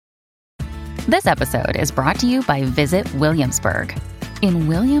This episode is brought to you by Visit Williamsburg. In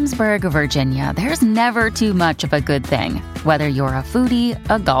Williamsburg, Virginia, there's never too much of a good thing. Whether you're a foodie,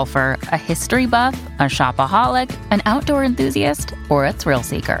 a golfer, a history buff, a shopaholic, an outdoor enthusiast, or a thrill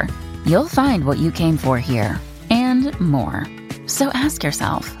seeker, you'll find what you came for here and more. So ask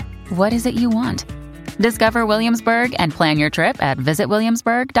yourself, what is it you want? Discover Williamsburg and plan your trip at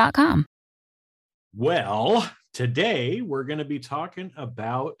visitwilliamsburg.com. Well, today we're going to be talking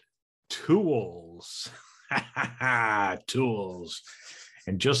about tools. Tools.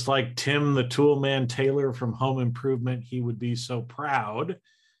 And just like Tim the Toolman Taylor from Home Improvement, he would be so proud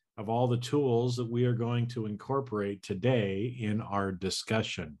of all the tools that we are going to incorporate today in our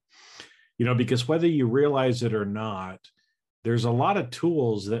discussion. You know, because whether you realize it or not, there's a lot of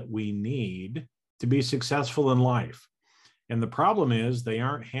tools that we need to be successful in life. And the problem is they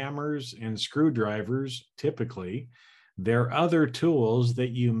aren't hammers and screwdrivers typically. They're other tools that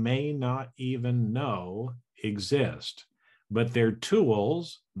you may not even know exist, but they're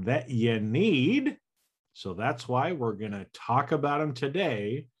tools that you need. So that's why we're going to talk about them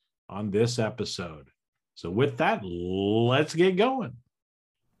today on this episode. So with that, let's get going.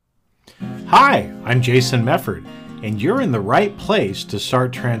 Hi, I'm Jason Mefford, and you're in the right place to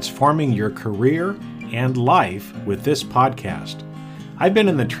start transforming your career and life with this podcast. I've been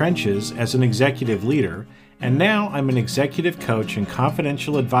in the trenches as an executive leader, and now I'm an executive coach and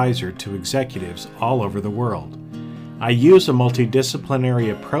confidential advisor to executives all over the world. I use a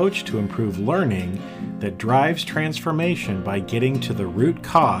multidisciplinary approach to improve learning that drives transformation by getting to the root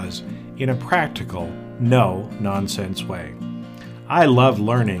cause in a practical, no-nonsense way. I love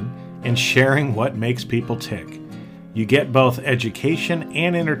learning and sharing what makes people tick. You get both education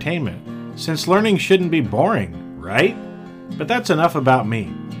and entertainment, since learning shouldn't be boring, right? But that's enough about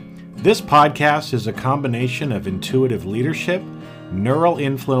me. This podcast is a combination of intuitive leadership, neural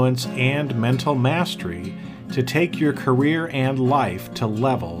influence, and mental mastery to take your career and life to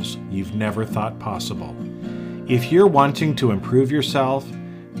levels you've never thought possible. If you're wanting to improve yourself,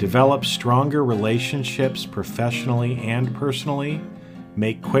 develop stronger relationships professionally and personally,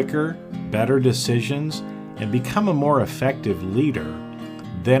 make quicker, better decisions, and become a more effective leader,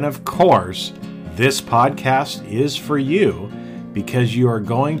 then of course, this podcast is for you, because you are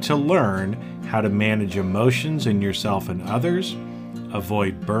going to learn how to manage emotions in yourself and others,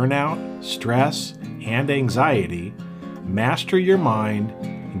 avoid burnout, stress, and anxiety, master your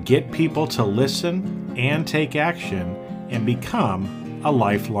mind, get people to listen and take action, and become a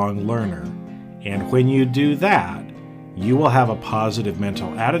lifelong learner. And when you do that, you will have a positive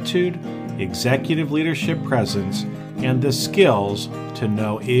mental attitude, executive leadership presence, and the skills to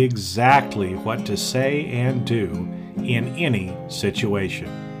know exactly what to say and do in any situation.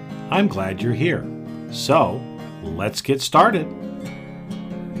 I'm glad you're here. So, let's get started.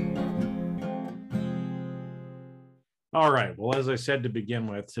 All right. Well, as I said to begin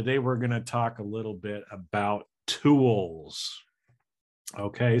with, today we're going to talk a little bit about tools.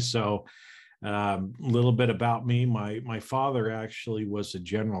 Okay, so a little bit about me. My father actually was a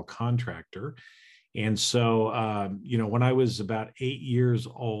general contractor. And so, when I was about 8 years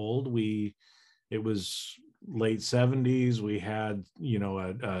old, it was late 70s. We had,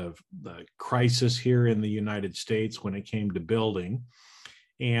 a crisis here in the United States when it came to building.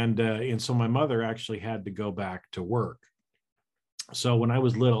 And so my mother actually had to go back to work. So when I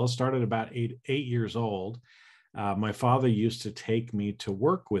was little, I started about eight years old. My father used to take me to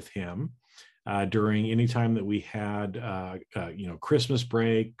work with him during any time that we had, Christmas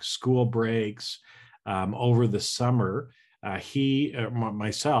break, school breaks, over the summer.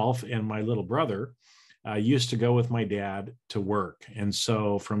 Myself and my little brother used to go with my dad to work. And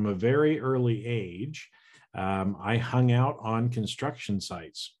so from a very early age, I hung out on construction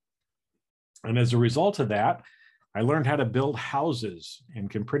sites. And as a result of that, I learned how to build houses and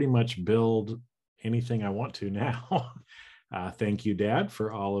can pretty much build anything I want to now. Thank you, Dad,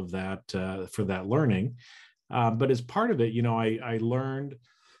 for all of that, for that learning. But as part of it, I learned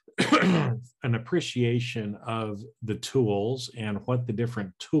an appreciation of the tools and what the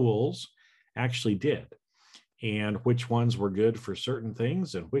different tools actually did, and which ones were good for certain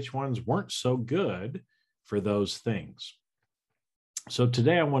things and which ones weren't so good for those things. So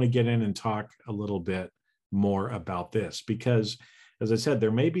today I want to get in and talk a little bit more about this, because as I said, there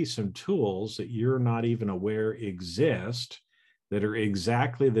may be some tools that you're not even aware exist that are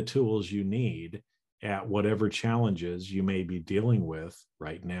exactly the tools you need at whatever challenges you may be dealing with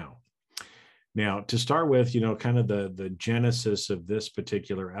right now. Now, to start with, kind of the genesis of this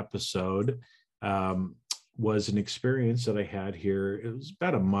particular episode was an experience that I had here. It was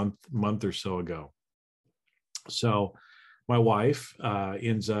about a month or so ago. So my wife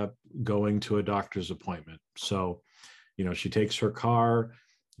ends up going to a doctor's appointment. So, she takes her car,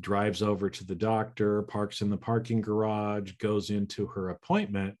 drives over to the doctor, parks in the parking garage, goes into her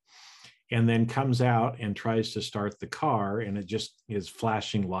appointment, and then comes out and tries to start the car, and it just is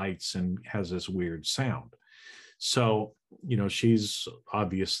flashing lights and has this weird sound. So, she's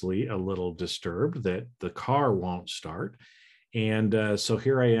obviously a little disturbed that the car won't start. And so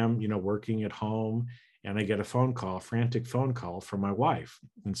here I am, working at home, and I get a frantic phone call from my wife,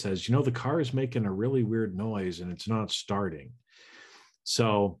 and says, the car is making a really weird noise and it's not starting.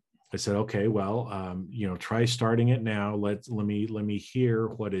 So I said, okay, well, try starting it now. Let me hear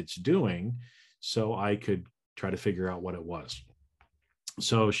what it's doing, so I could try to figure out what it was.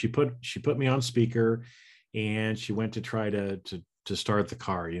 So she put me on speaker, and she went to try to start the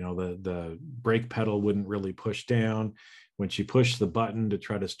car. The brake pedal wouldn't really push down. When she pushed the button to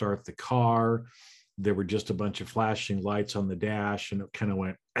try to start the car, there were just a bunch of flashing lights on the dash, and it kind of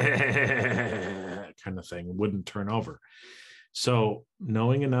went kind of thing, wouldn't turn over. So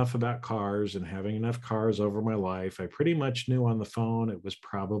knowing enough about cars and having enough cars over my life, I pretty much knew on the phone it was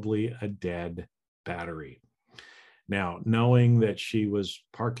probably a dead battery. Now, knowing that she was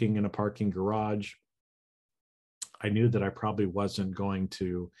parking in a parking garage, I knew that I probably wasn't going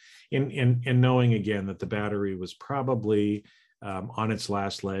to, and knowing again that the battery was probably on its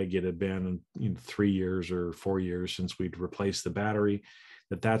last leg. It had been 3 years or 4 years since we'd replaced the battery,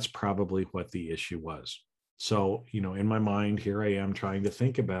 that's probably what the issue was. So, in my mind, here I am trying to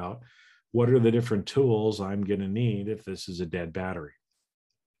think about what are the different tools I'm going to need if this is a dead battery.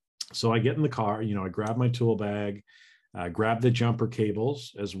 So I get in the car, I grab my tool bag, grab the jumper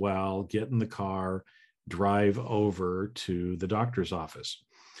cables as well, get in the car, drive over to the doctor's office.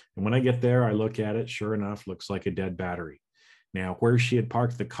 And when I get there, I look at it, sure enough, looks like a dead battery. Now, where she had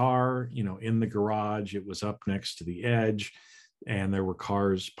parked the car, in the garage, it was up next to the edge, and there were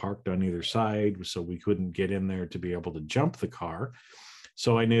cars parked on either side, so we couldn't get in there to be able to jump the car.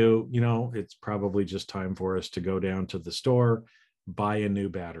 So I knew, it's probably just time for us to go down to the store, buy a new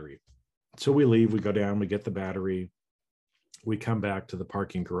battery. So we leave, we go down, we get the battery, we come back to the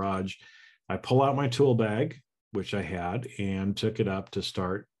parking garage. I pull out my tool bag, which I had, and took it up to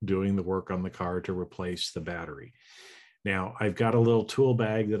start doing the work on the car to replace the battery. Now, I've got a little tool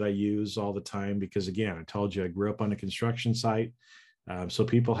bag that I use all the time because, again, I told you I grew up on a construction site. So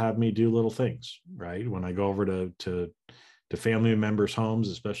people have me do little things, right? When I go over to family members' homes,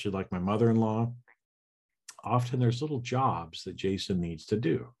 especially like my mother-in-law, often there's little jobs that Jason needs to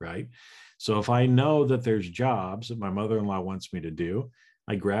do, right? So if I know that there's jobs that my mother-in-law wants me to do,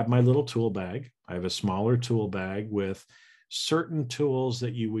 I grab my little tool bag. I have a smaller tool bag with certain tools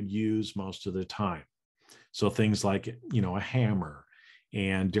that you would use most of the time. So things like, a hammer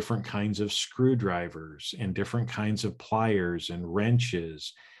and different kinds of screwdrivers and different kinds of pliers and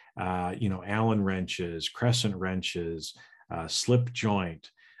wrenches, Allen wrenches, crescent wrenches, slip joint,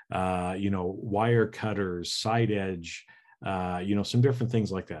 wire cutters, side edge, some different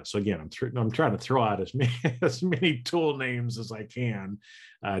things like that. So again, I'm trying to throw out as many tool names as I can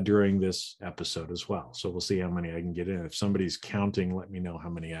during this episode as well. So we'll see how many I can get in. If somebody's counting, let me know how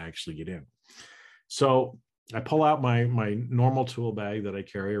many I actually get in. So I pull out my normal tool bag that I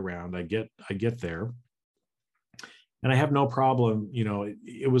carry around. I get there, and I have no problem.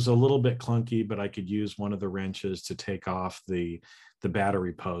 It was a little bit clunky, but I could use one of the wrenches to take off the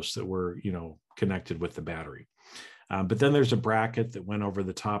battery posts that were connected with the battery. But then there's a bracket that went over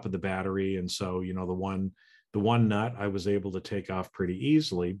the top of the battery, and so the one nut I was able to take off pretty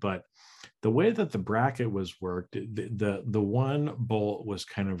easily. But the way that the bracket was worked, the one bolt was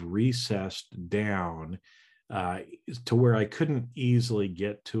kind of recessed down to where I couldn't easily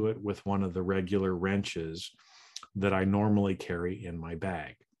get to it with one of the regular wrenches that I normally carry in my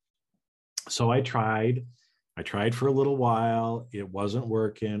bag. So I tried for a little while. It wasn't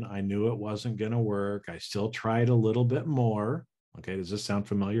working. I knew it wasn't going to work. I still tried a little bit more. Okay, does this sound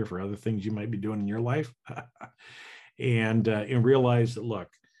familiar for other things you might be doing in your life? and realized that, look,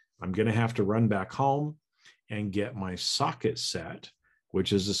 I'm going to have to run back home and get my socket set,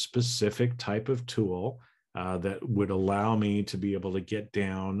 which is a specific type of tool that would allow me to be able to get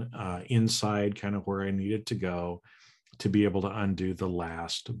down inside kind of where I needed to go to be able to undo the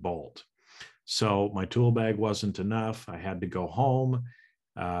last bolt. So my tool bag wasn't enough. I had to go home,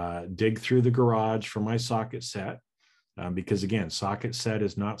 dig through the garage for my socket set, because again, socket set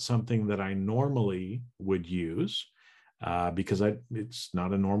is not something that I normally would use because it's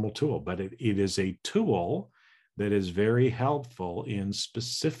not a normal tool, but it is a tool that is very helpful in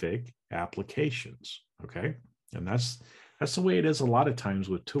specific applications. Okay. And that's the way it is a lot of times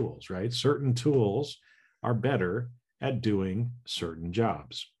with tools, right? Certain tools are better at doing certain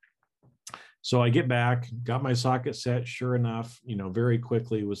jobs. So I get back, got my socket set. Sure enough, very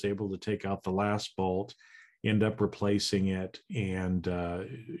quickly was able to take out the last bolt, end up replacing it, and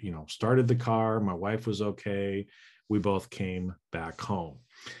started the car. My wife was okay. We both came back home.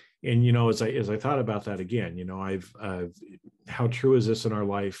 And as I thought about that again, I've how true is this in our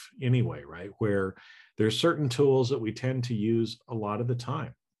life anyway, right? Where there's certain tools that we tend to use a lot of the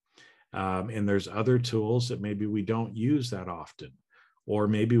time, and there's other tools that maybe we don't use that often, or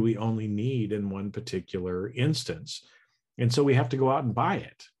maybe we only need in one particular instance, and so we have to go out and buy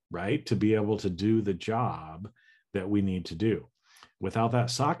it, right, to be able to do the job that we need to do. Without that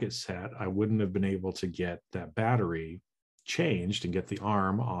socket set, I wouldn't have been able to get that battery changed and get the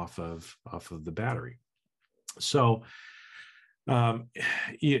arm off of the battery. So, as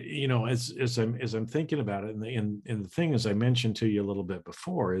I'm thinking about it, and the thing, as I mentioned to you a little bit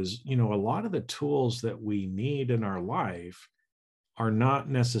before, is a lot of the tools that we need in our life are not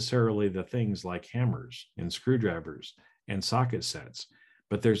necessarily the things like hammers and screwdrivers and socket sets,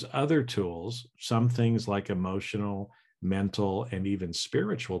 but there's other tools, some things like emotional, mental, and even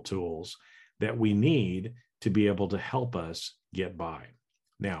spiritual tools that we need to be able to help us get by.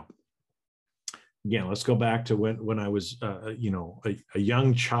 Now, again, let's go back to when I was, a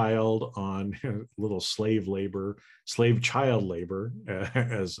young child on little slave child labor,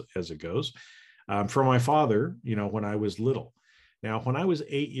 as it goes, for my father, when I was little. Now, when I was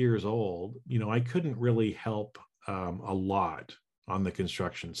 8 years old, I couldn't really help a lot on the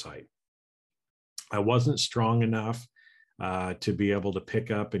construction site. I wasn't strong enough to be able to pick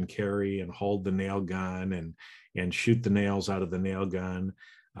up and carry and hold the nail gun and shoot the nails out of the nail gun.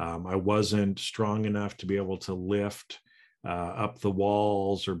 I wasn't strong enough to be able to lift up the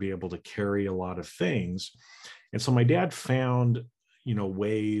walls or be able to carry a lot of things. And so my dad found,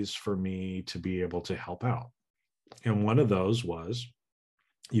 ways for me to be able to help out. And one of those was,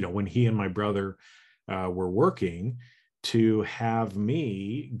 when he and my brother were working, to have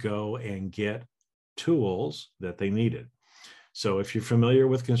me go and get tools that they needed. So if you're familiar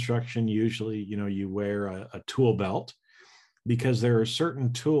with construction, usually, you wear a tool belt, because there are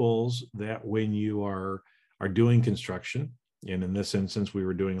certain tools that when you are doing construction, and in this instance, we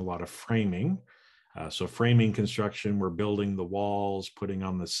were doing a lot of framing. So framing construction, we're building the walls, putting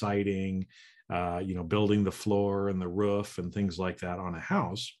on the siding, building the floor and the roof and things like that on a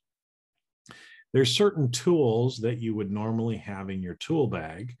house. There's certain tools that you would normally have in your tool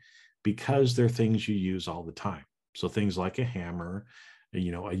bag because they're things you use all the time. So things like a hammer, a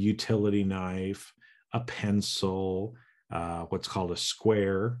utility knife, a pencil, what's called a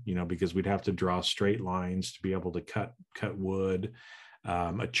square, because we'd have to draw straight lines to be able to cut wood.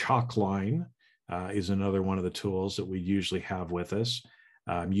 A chalk line is another one of the tools that we usually have with us.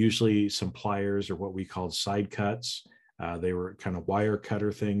 Usually some pliers are what we called side cuts. They were kind of wire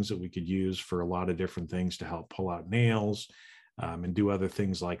cutter things that we could use for a lot of different things to help pull out nails and do other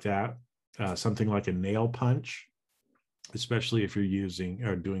things like that. Something like a nail punch, especially if you're using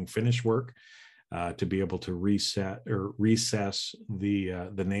or doing finish work, to be able to reset or recess the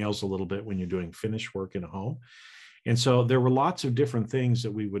nails a little bit when you're doing finish work in a home. And so there were lots of different things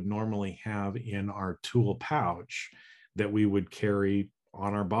that we would normally have in our tool pouch that we would carry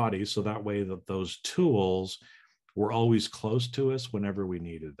on our body, so that way that those tools were always close to us whenever we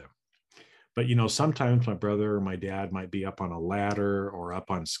needed them. But, sometimes my brother or my dad might be up on a ladder or up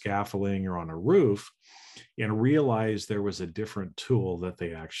on scaffolding or on a roof and realize there was a different tool that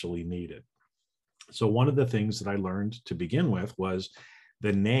they actually needed. So one of the things that I learned to begin with was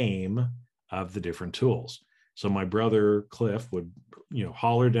the name of the different tools. So my brother Cliff would,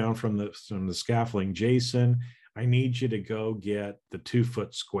 holler down from the scaffolding, "Jason, I need you to go get the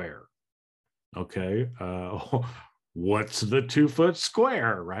 2-foot square." Okay. What's the 2-foot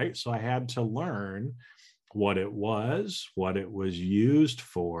square, right? So I had to learn what it was used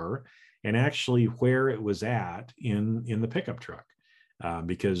for, and actually where it was at in the pickup truck.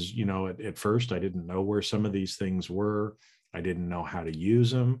 Because, at first I didn't know where some of these things were. I didn't know how to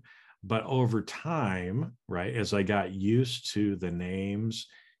use them. But over time, right, as I got used to the names,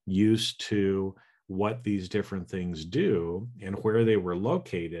 used to what these different things do and where they were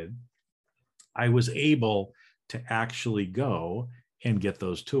located, I was able to actually go and get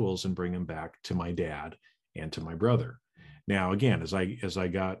those tools and bring them back to my dad and to my brother. Now, again, as I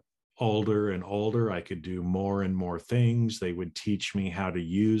got older and older, I could do more and more things. They would teach me how to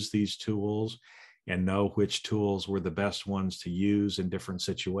use these tools and know which tools were the best ones to use in different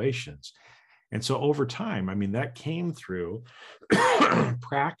situations. And so over time, that came through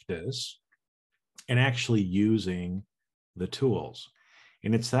practice and actually using the tools.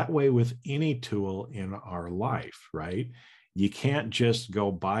 And it's that way with any tool in our life, right? You can't just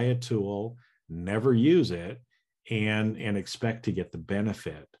go buy a tool, never use it, and expect to get the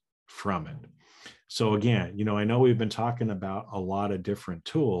benefit from it. So again, I know we've been talking about a lot of different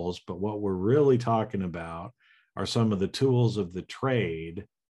tools, but what we're really talking about are some of the tools of the trade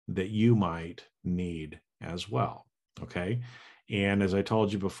that you might need as well. Okay. And as I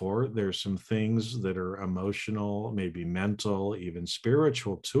told you before, there's some things that are emotional, maybe mental, even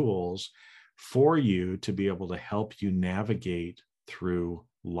spiritual tools for you to be able to help you navigate through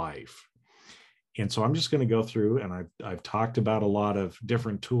life. And so I'm just going to go through, and I've talked about a lot of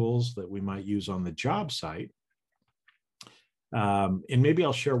different tools that we might use on the job site. And maybe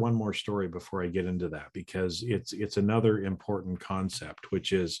I'll share one more story before I get into that, because it's another important concept,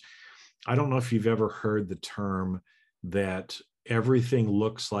 which is, I don't know if you've ever heard the term that everything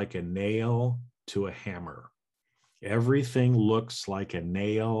looks like a nail to a hammer. Everything looks like a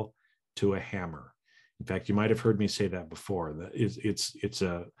nail to a hammer. In fact, you might have heard me say that before. That it's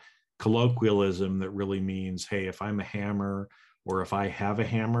a colloquialism that really means, hey, if I'm a hammer, or if I have a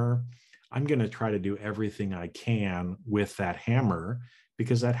hammer, I'm going to try to do everything I can with that hammer,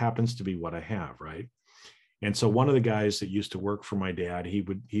 because that happens to be what I have, right? And so one of the guys that used to work for my dad,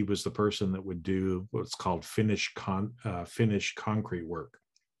 he was the person that would do what's called finished concrete work.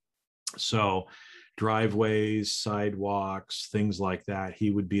 So driveways, sidewalks, things like that. He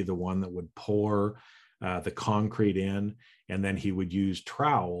would be the one that would pour the concrete in, and then he would use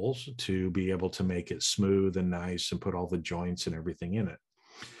trowels to be able to make it smooth and nice and put all the joints and everything in it.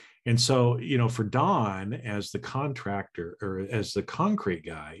 And so, for Don, as the contractor, or as the concrete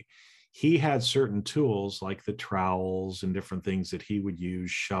guy, he had certain tools like the trowels and different things that he would use,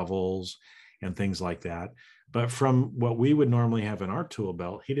 shovels and things like that. But from what we would normally have in our tool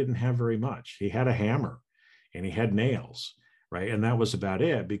belt, he didn't have very much. He had a hammer and he had nails, right? And that was about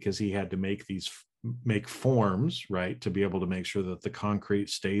it, because he had to make forms, right, to be able to make sure that the concrete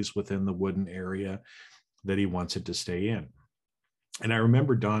stays within the wooden area that he wants it to stay in. And I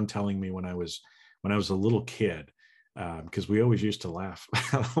remember Don telling me when I was a little kid, because we always used to laugh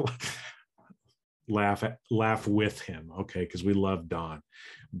with him, okay, because we loved Don.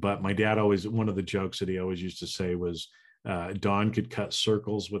 But my dad one of the jokes that he always used to say was, Don could cut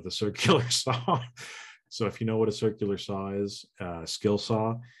circles with a circular saw. So if you know what a circular saw is, skill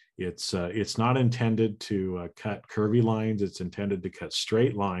saw, it's not intended to cut curvy lines. It's intended to cut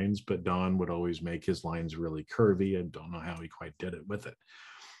straight lines, but Don would always make his lines really curvy. I don't know how he quite did it with it.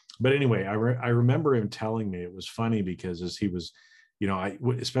 But anyway, I remember him telling me, it was funny because as he was,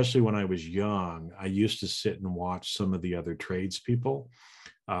 especially when I was young, I used to sit and watch some of the other tradespeople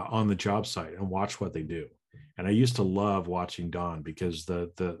on the job site and watch what they do. And I used to love watching Don, because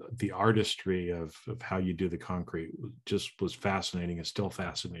the artistry of how you do the concrete just was fascinating. It's still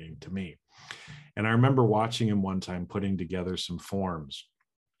fascinating to me. And I remember watching him one time putting together some forms.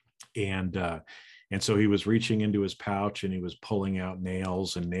 And so he was reaching into his pouch and he was pulling out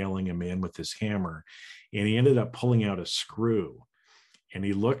nails and nailing them in with his hammer. And he ended up pulling out a screw. And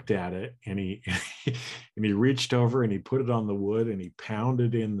he looked at it and he and he reached over and he put it on the wood and he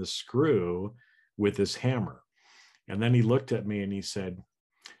pounded in the screw with his hammer. And then he looked at me and he said,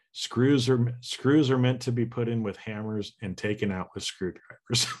 screws are meant to be put in with hammers and taken out with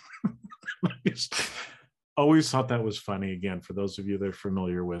screwdrivers. Always thought that was funny. Again, for those of you that are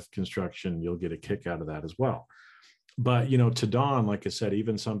familiar with construction, you'll get a kick out of that as well. But, to Don, like I said,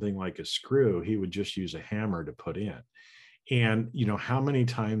 even something like a screw, he would just use a hammer to put in. And, how many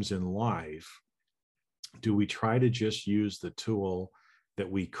times in life do we try to just use the tool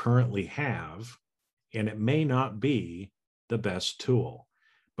that we currently have, and it may not be the best tool,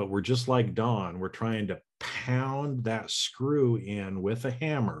 but we're just like Don, we're trying to pound that screw in with a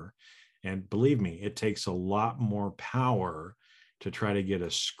hammer. And believe me, it takes a lot more power to try to get a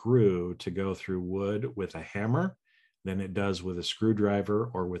screw to go through wood with a hammer than it does with a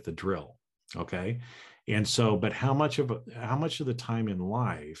screwdriver or with a drill. Okay. And so, but how much of the time in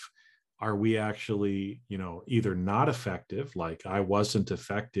life are we actually, either not effective, like I wasn't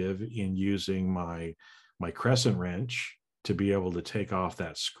effective in using my crescent wrench to be able to take off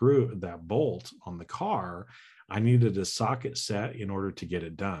that screw, that bolt on the car. I needed a socket set in order to get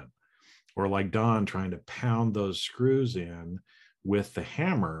it done. Or like Don, trying to pound those screws in with the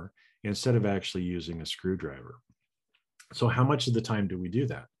hammer instead of actually using a screwdriver. So how much of the time do we do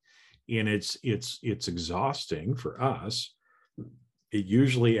that? And it's exhausting for us. It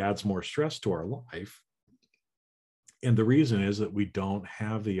usually adds more stress to our life. And the reason is that we don't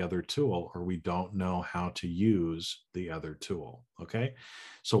have the other tool, or we don't know how to use the other tool. Okay.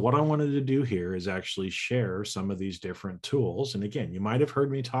 So what I wanted to do here is actually share some of these different tools. And again, you might have heard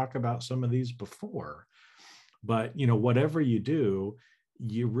me talk about some of these before, but whatever you do,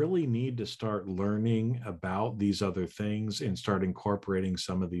 you really need to start learning about these other things and start incorporating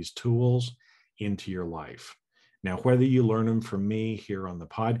some of these tools into your life. Now, whether you learn them from me here on the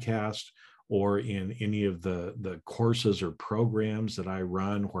podcast, or in any of the courses or programs that I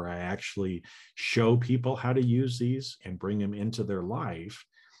run where I actually show people how to use these and bring them into their life,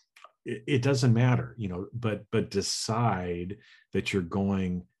 it doesn't matter, but decide that you're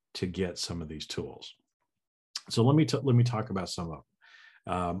going to get some of these tools. So let me talk about some of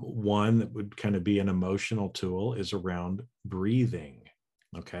them. One that would kind of be an emotional tool is around breathing.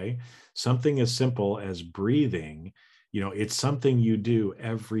 Okay. Something as simple as breathing, it's something you do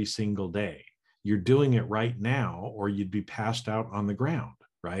every single day. You're doing it right now, or you'd be passed out on the ground,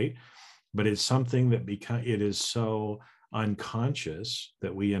 right? But it's something that it is so unconscious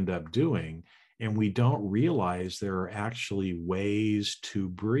that we end up doing, and we don't realize there are actually ways to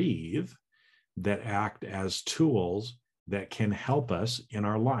breathe that act as tools that can help us in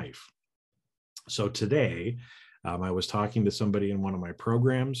our life. So today, I was talking to somebody in one of my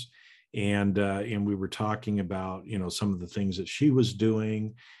programs, and we were talking about some of the things that she was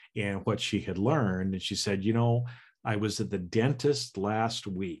doing and what she had learned. And she said, I was at the dentist last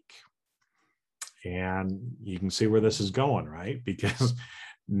week. And you can see where this is going, right? Because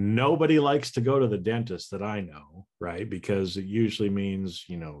nobody likes to go to the dentist that I know, right? Because it usually means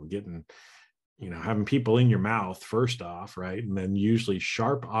getting having people in your mouth first off, right? And then usually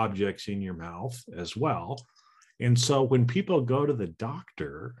sharp objects in your mouth as well. And so when people go to the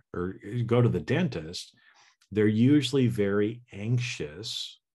doctor or go to the dentist, they're usually very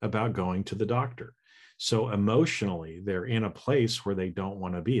anxious about going to the doctor. So emotionally, they're in a place where they don't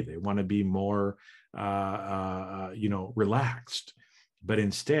want to be. They want to be more, relaxed. But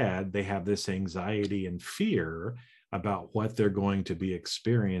instead, they have this anxiety and fear about what they're going to be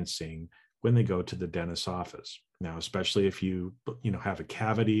experiencing when they go to the dentist's office. Now, especially if you have a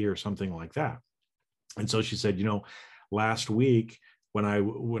cavity or something like that. And so she said, last week when I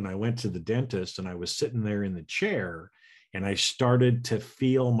went to the dentist and I was sitting there in the chair and I started to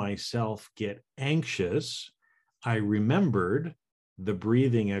feel myself get anxious, I remembered the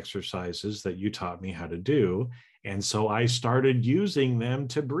breathing exercises that you taught me how to do. And so I started using them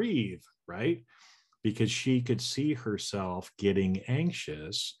to breathe, right? Because she could see herself getting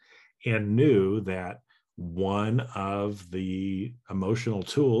anxious and knew that one of the emotional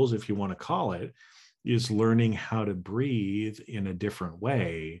tools, if you want to call it, is learning how to breathe in a different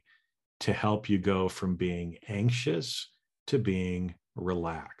way to help you go from being anxious to being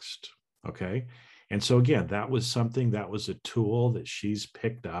relaxed. Okay. And so again, that was a tool that she's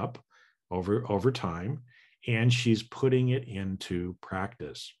picked up over time, and she's putting it into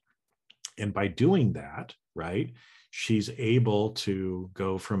practice. And by doing that, right, she's able to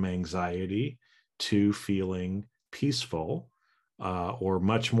go from anxiety to feeling peaceful or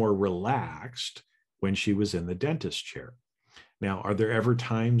much more relaxed when she was in the dentist chair. Now, are there ever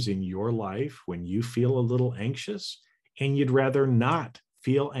times in your life when you feel a little anxious and you'd rather not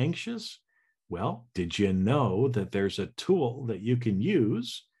feel anxious? Well, did you know that there's a tool that you can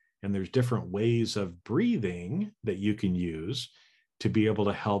use, and there's different ways of breathing that you can use to be able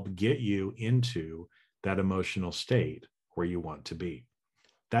to help get you into that emotional state where you want to be?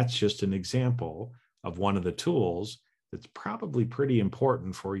 That's just an example of one of the tools that's probably pretty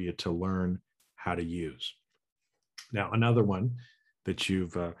important for you to learn how to use. Now, another one that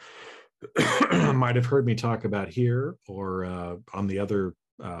you've might have heard me talk about here or on the other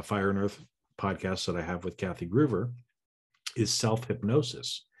Fire and Earth podcasts that I have with Kathy Groover is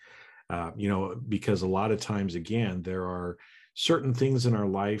self-hypnosis. Because a lot of times, again, there are certain things in our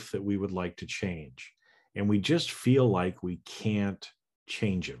life that we would like to change, and we just feel like we can't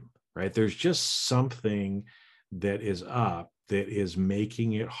change them, right? There's just something that is up that is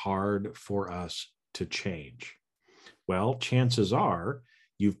making it hard for us to change. Well, chances are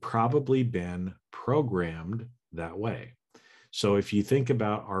you've probably been programmed that way. So if you think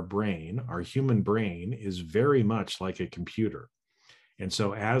about our brain, our human brain is very much like a computer. And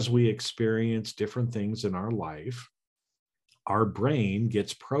so as we experience different things in our life, our brain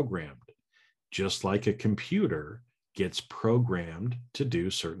gets programmed, just like a computer gets programmed to do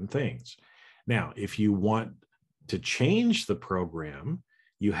certain things. Now, if you want to change the program,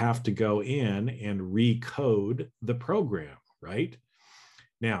 you have to go in and recode the program, right?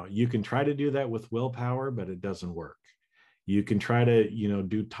 Now, you can try to do that with willpower, but it doesn't work. You can try to,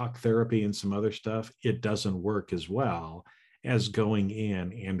 do talk therapy and some other stuff. It doesn't work as well as going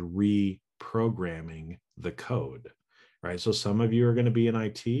in and reprogramming the code, right? So some of you are going to be in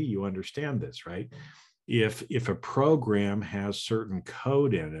IT, you understand this, right? If a program has certain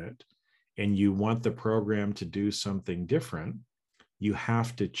code in it and you want the program to do something different, you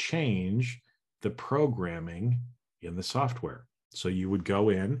have to change the programming in the software. So you would go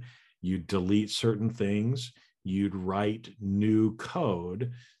in, you'd delete certain things, you'd write new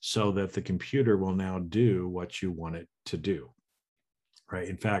code so that the computer will now do what you want it to do, right?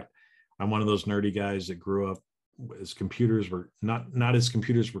 In fact, I'm one of those nerdy guys that grew up as computers were not as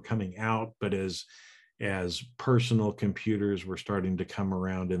computers were coming out, but as personal computers were starting to come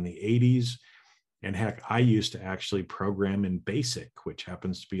around in the 80s. And heck, I used to actually program in BASIC, which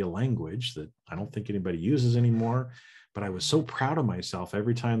happens to be a language that I don't think anybody uses anymore. But I was so proud of myself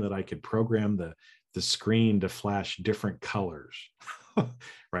every time that I could program the screen to flash different colors.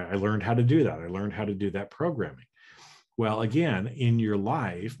 Right? I learned how to do that. I learned how to do that programming. Well, again, in your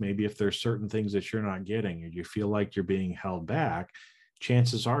life, maybe if there's certain things that you're not getting or you feel like you're being held back,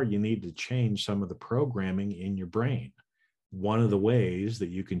 chances are you need to change some of the programming in your brain. One of the ways that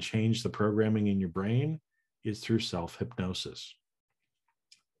you can change the programming in your brain is through self-hypnosis.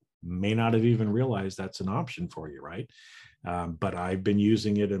 May not have even realized that's an option for you, right? But I've been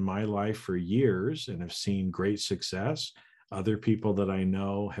using it in my life for years and have seen great success. Other people that I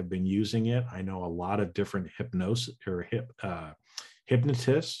know have been using it. I know a lot of different hypnosis or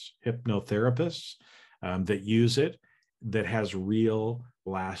hypnotists, hypnotherapists that use it, that has real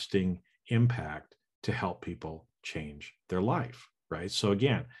lasting impact to help people change their life, right? So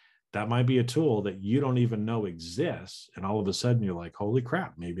again, that might be a tool that you don't even know exists. And all of a sudden you're like, holy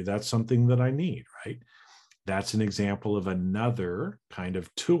crap, maybe that's something that I need, right? That's an example of another kind of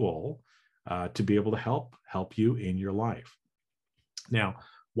tool to be able to help you in your life. Now,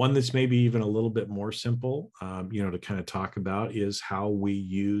 one that's maybe even a little bit more simple, to kind of talk about is how we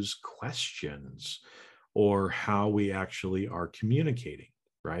use questions or how we actually are communicating,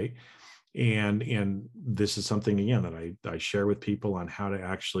 right? And this is something, again, that I share with people on how to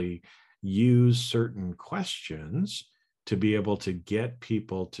actually use certain questions to be able to get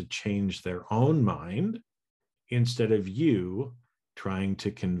people to change their own mind instead of you trying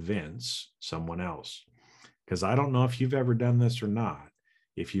to convince someone else. Because I don't know if you've ever done this or not.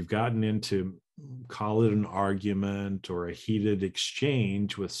 If you've gotten into, call it an argument or a heated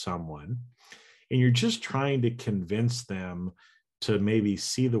exchange with someone, and you're just trying to convince them to maybe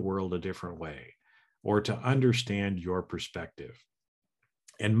see the world a different way or to understand your perspective.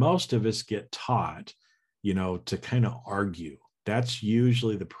 And most of us get taught, to kind of argue. That's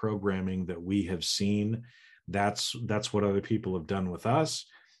usually the programming that we have seen. That's what other people have done with us.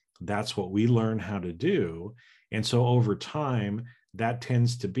 That's what we learn how to do. And so over time, that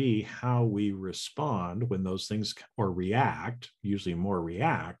tends to be how we respond when those things, or react, usually more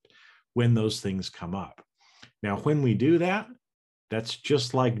react, when those things come up. Now, when we do that, that's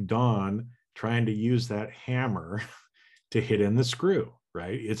just like Don trying to use that hammer to hit in the screw,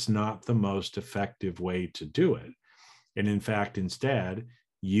 right? It's not the most effective way to do it. And in fact, instead,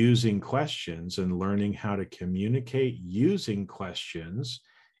 using questions and learning how to communicate using questions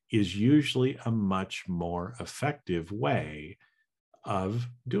is usually a much more effective way of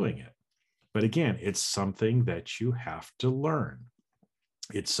doing it. But again, it's something that you have to learn.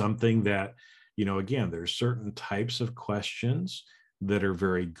 It's something that, again, there's certain types of questions that are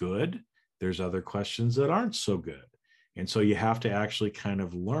very good. There's other questions that aren't so good. And so you have to actually kind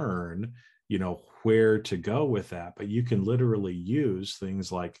of learn, where to go with that. But you can literally use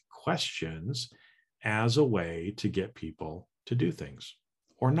things like questions as a way to get people to do things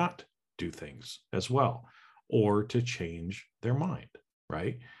or not do things as well, or to change their mind,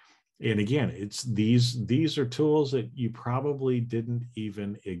 right? And again, it's these are tools that you probably didn't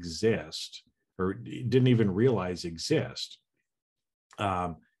even exist or didn't even realize exist.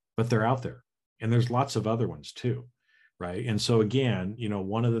 But they're out there, and there's lots of other ones too, right? And so again,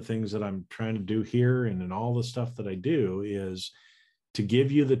 one of the things that I'm trying to do here and in all the stuff that I do is to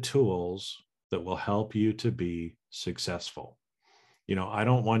give you the tools that will help you to be successful. I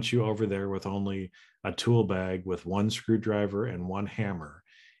don't want you over there with only a tool bag with one screwdriver and one hammer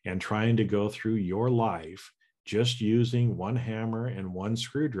and trying to go through your life just using one hammer and one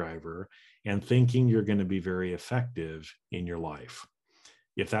screwdriver and thinking you're going to be very effective in your life.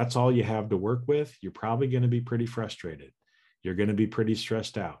 If that's all you have to work with, you're probably going to be pretty frustrated. You're going to be pretty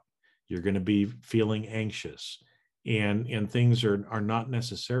stressed out. You're going to be feeling anxious, and things are not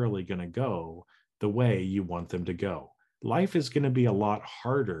necessarily going to go the way you want them to go. Life is going to be a lot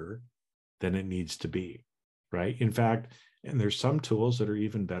harder than it needs to be, right? In fact, And there's some tools that are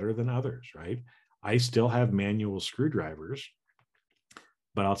even better than others, right? I still have manual screwdrivers,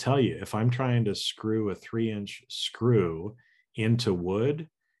 but I'll tell you, if I'm trying to screw a 3-inch screw into wood,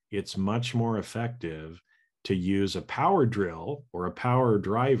 it's much more effective to use a power drill or a power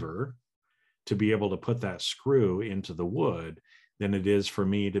driver to be able to put that screw into the wood than it is for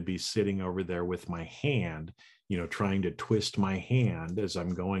me to be sitting over there with my hand, trying to twist my hand as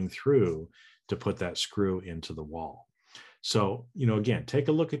I'm going through to put that screw into the wall. So, again, take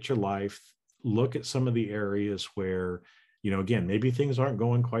a look at your life, look at some of the areas where, again, maybe things aren't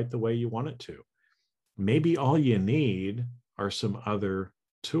going quite the way you want it to. Maybe all you need are some other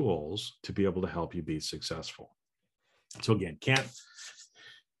tools to be able to help you be successful. So again,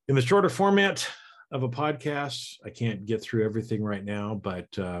 in the shorter format of a podcast, I can't get through everything right now, but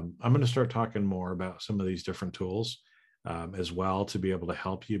I'm going to start talking more about some of these different tools as well to be able to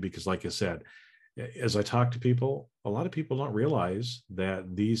help you, because like I said, as I talk to people, a lot of people don't realize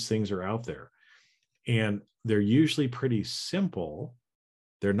that these things are out there, and they're usually pretty simple.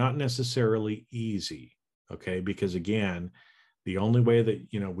 They're not necessarily easy, okay? Because again, the only way that,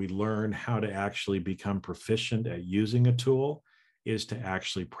 we learn how to actually become proficient at using a tool is to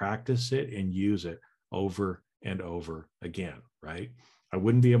actually practice it and use it over and over again, right? I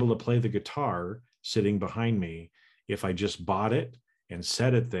wouldn't be able to play the guitar sitting behind me if I just bought it and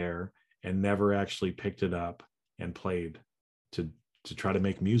set it there and never actually picked it up and played to try to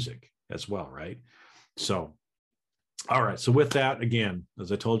make music as well, right? So, all right. So with that, again,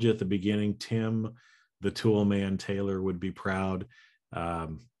 as I told you at the beginning, Tim, the tool man Taylor, would be proud. I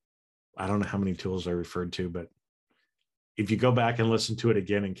don't know how many tools I referred to, but if you go back and listen to it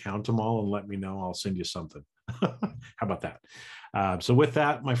again and count them all and let me know, I'll send you something. How about that? So with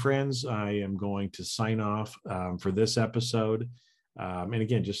that, my friends, I am going to sign off for this episode. And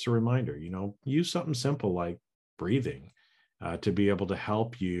again, just a reminder, use something simple like breathing to be able to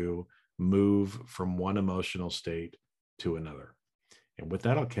help you move from one emotional state to another. And with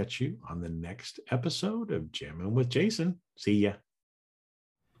that, I'll catch you on the next episode of Jamming with Jason. See ya.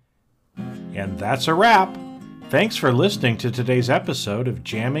 And that's a wrap. Thanks for listening to today's episode of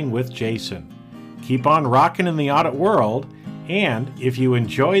Jamming with Jason. Keep on rocking in the audit world, and if you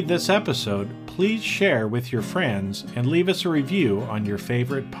enjoyed this episode, please share with your friends and leave us a review on your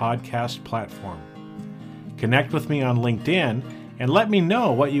favorite podcast platform. Connect with me on LinkedIn and let me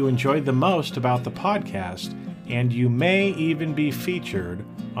know what you enjoyed the most about the podcast, and you may even be featured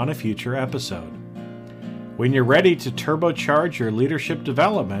on a future episode. When you're ready to turbocharge your leadership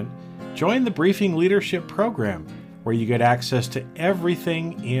development, join the Briefing Leadership Program, where you get access to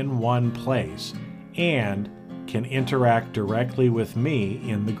everything in one place and can interact directly with me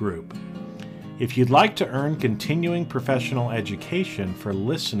in the group. If you'd like to earn continuing professional education for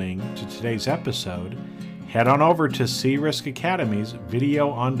listening to today's episode, head on over to CRisk Academy's video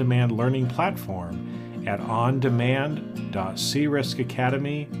on-demand learning platform at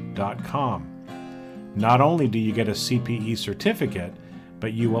ondemand.criskacademy.com. Not only do you get a CPE certificate,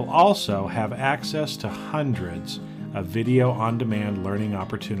 but you will also have access to hundreds of video on-demand learning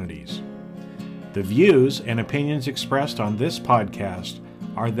opportunities. The views and opinions expressed on this podcast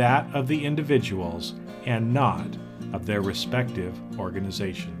are that of the individuals and not of their respective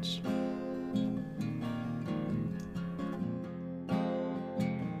organizations.